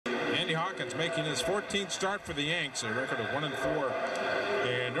Andy Hawkins making his 14th start for the Yanks, a record of 1-4,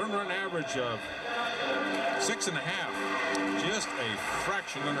 and earned run average of 6.5, just a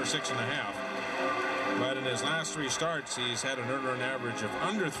fraction under 6.5. But in his last 3 starts, he's had an earned run average of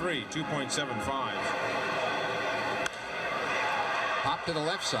under 3, 2.75. Pop to the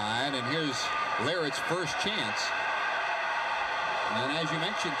left side, and here's Lairet's first chance. And as you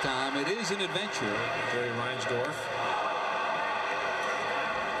mentioned, Tom, it is an adventure. Jerry Reinsdorf.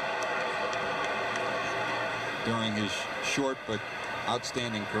 During his short but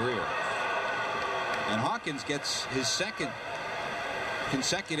outstanding career. And Hawkins gets his second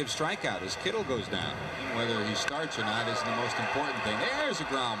consecutive strikeout as Kittle goes down. Whether he starts or not isn't the most important thing. There's a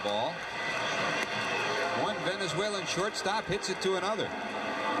ground ball. One Venezuelan shortstop hits it to another.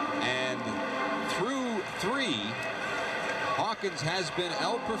 And through 3, Hawkins has been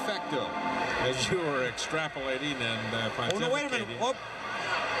El Perfecto. As you were extrapolating and pontificating. Oh, no, wait a minute. Whoop.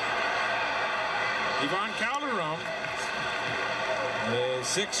 Ivan Calderon, the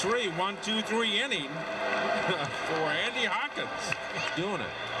 6-3, 1-2-3 inning for Andy Hawkins. He's doing it.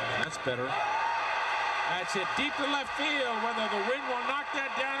 That's better. That's it deep to left field. Whether the wind will knock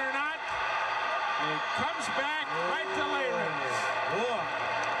that down or not, it comes back right to Lairet. Boy,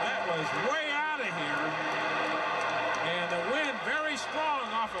 that was way out of here. And the wind very strong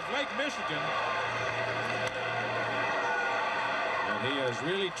off of Lake Michigan. And he has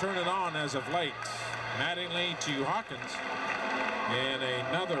really turned it on as of late. Mattingly to Hawkins. And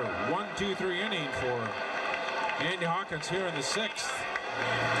another 1-2-3 inning for Andy Hawkins here in the 6th.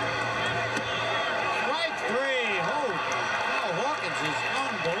 Strike 3. Holy cow, Hawkins is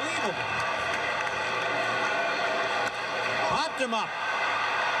unbelievable. Popped him up.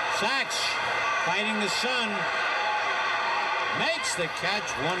 Sachs fighting the sun. Makes the catch.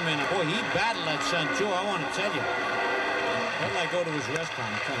 1 minute. Boy, he battled that sun too, I want to tell you. Wait till I go to his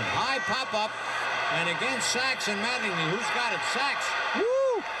restaurant. High pop up. And again, Sachs and Mattingly. Who's got it? Sachs.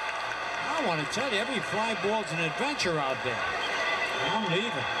 Woo! I want to tell you, every fly ball's an adventure out there. I'm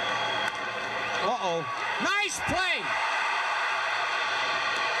leaving. Uh-oh. Nice play!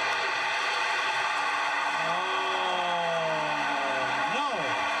 Oh, no.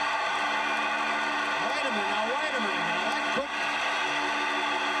 Wait a minute now, wait a minute now. That could...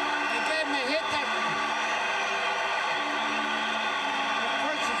 They gave him a hit that...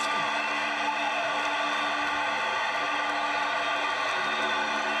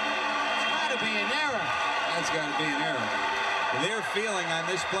 That's got to be an error. Their feeling on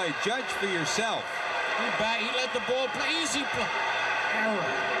this play, judge for yourself. He let the ball play. Easy play. Error.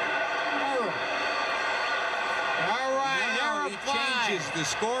 Error. All right, now error he 5. Changes the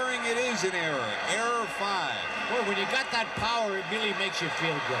scoring. It is an error. Error 5. Boy, when you got that power, it really makes you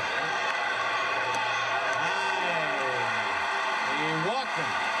feel good. You're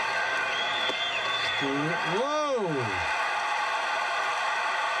walking. Whoa.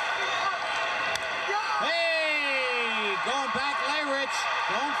 Going back, Lairet.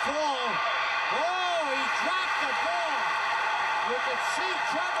 Don't fall. Oh, he dropped the ball. You could see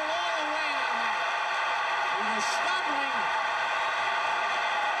trouble all the way on him. He was stumbling.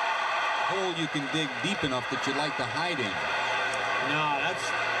 Hole you can dig deep enough that you'd like to hide in. No, that's...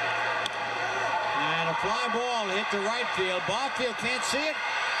 And a fly ball hit the right field. Barfield can't see it.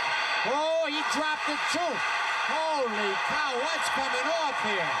 Oh, he dropped it too. Holy cow, what's coming off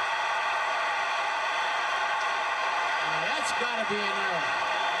here? That's got to be an error.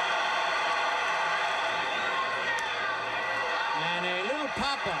 And a little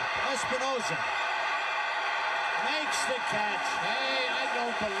pop-up. Espinosa makes the catch. Hey, I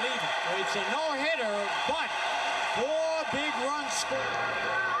don't believe it. It's a no-hitter, but 4 big runs scored.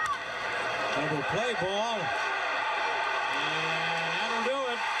 Double play ball. And that'll do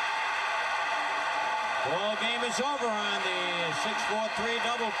it. Ball game is over on the 6-4-3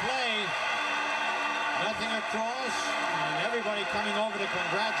 double play. Nothing across, and everybody coming over to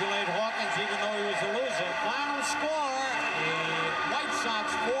congratulate Hawkins, even though he was a loser. Final score, the White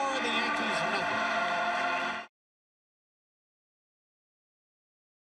Sox 4,